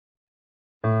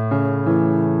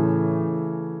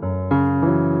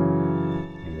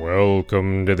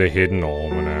Welcome to the Hidden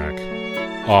Almanac.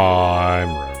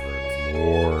 I'm Reverend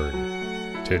Ward.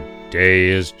 Today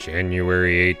is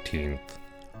January 18th,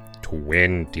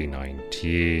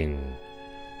 2019.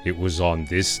 It was on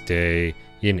this day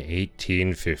in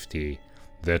 1850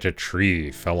 that a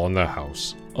tree fell on the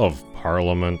House of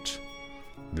Parliament.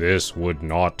 This would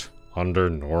not, under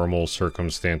normal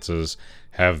circumstances,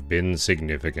 have been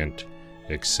significant,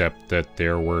 except that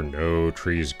there were no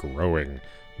trees growing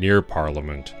near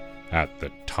Parliament at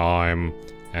the time,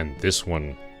 and this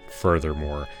one,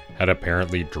 furthermore, had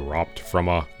apparently dropped from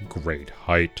a great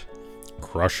height,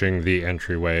 crushing the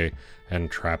entryway and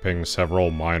trapping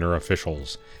several minor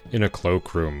officials in a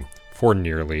cloakroom for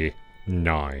nearly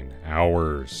 9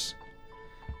 hours.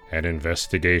 An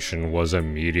investigation was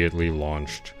immediately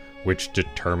launched, which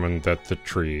determined that the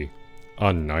tree,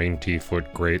 a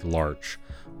 90-foot great larch,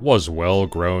 was well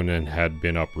grown and had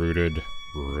been uprooted,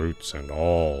 roots and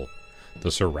all. The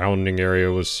surrounding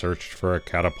area was searched for a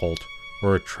catapult,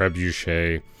 or a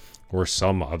trebuchet, or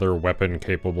some other weapon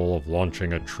capable of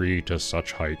launching a tree to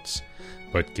such heights,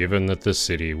 but given that the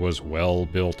city was well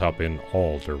built up in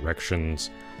all directions,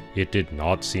 it did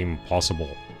not seem possible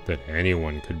that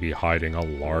anyone could be hiding a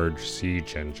large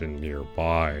siege engine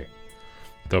nearby.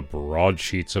 The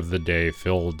broadsheets of the day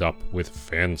filled up with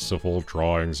fanciful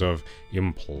drawings of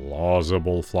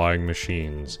implausible flying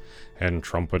machines and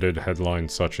trumpeted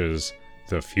headlines such as,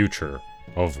 "The future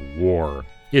of war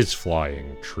is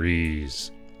flying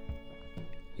trees."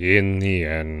 In the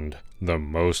end, the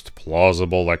most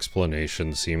plausible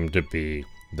explanation seemed to be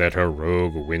that a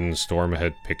rogue windstorm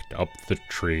had picked up the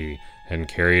tree and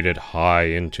carried it high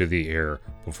into the air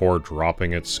before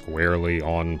dropping it squarely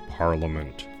on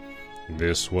Parliament.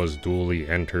 This was duly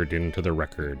entered into the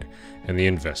record, and the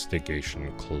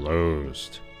investigation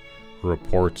closed.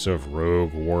 Reports of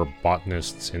rogue war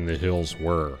botanists in the hills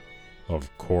were,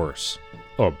 of course,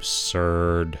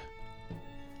 absurd.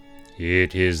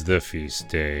 It is the feast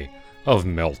day of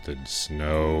melted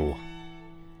snow.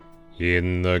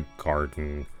 In the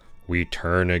garden, we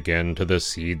turn again to the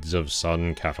Seeds of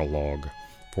Sun Catalogue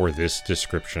for this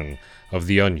description of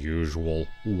the unusual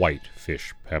white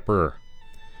fish pepper.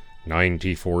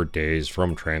 94 days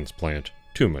from transplant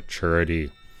to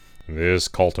maturity. This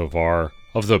cultivar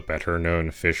of the better-known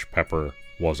fish pepper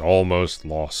was almost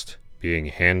lost, being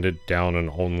handed down in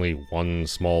only one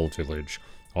small village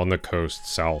on the coast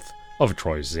south of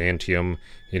Troyzantium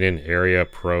in an area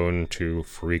prone to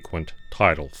frequent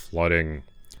tidal flooding.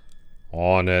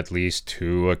 On at least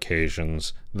 2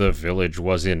 occasions, the village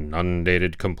was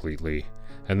inundated completely,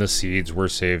 and the seeds were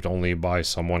saved only by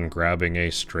someone grabbing a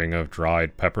string of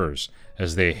dried peppers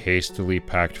as they hastily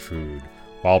packed food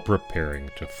while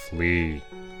preparing to flee.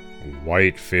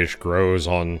 Whitefish grows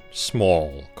on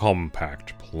small,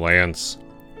 compact plants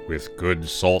with good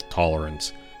salt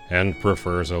tolerance and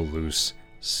prefers a loose,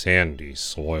 sandy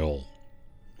soil.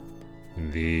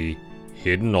 The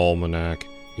Hidden Almanac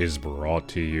is brought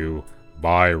to you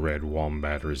by Red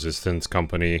Wombat Resistance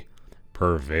Company,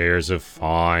 purveyors of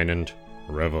fine and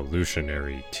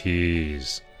revolutionary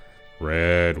teas.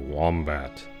 Red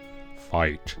Wombat,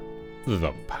 fight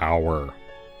the power.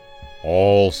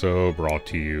 Also brought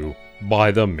to you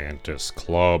by the Mantis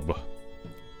Club.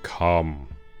 Come,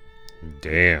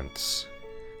 dance,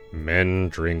 men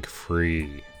drink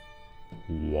free,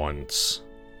 once.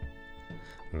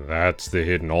 That's the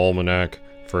Hidden Almanac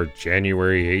for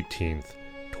January 18th,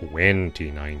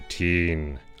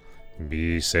 2019.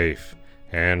 Be safe,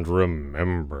 and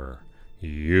remember,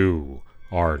 you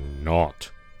are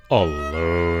not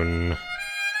alone.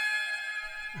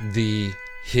 The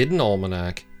Hidden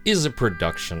Almanac is a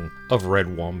production of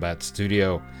Red Wombat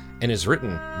Studio and is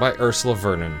written by Ursula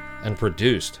Vernon and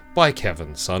produced by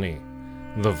Kevin Sonney.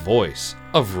 The voice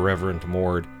of Reverend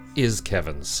Mord is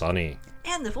Kevin Sonney.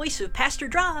 And the voice of Pastor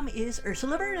Drum is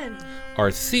Ursula Vernon.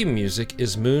 Our theme music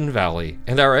is Moon Valley,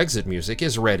 and our exit music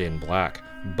is Red in Black,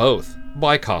 both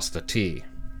by Costa T.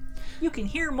 You can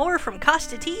hear more from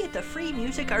Costa T at the Free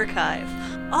Music Archive.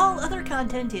 All other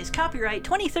content is copyright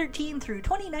 2013 through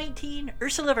 2019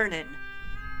 Ursula Vernon.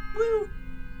 Woo!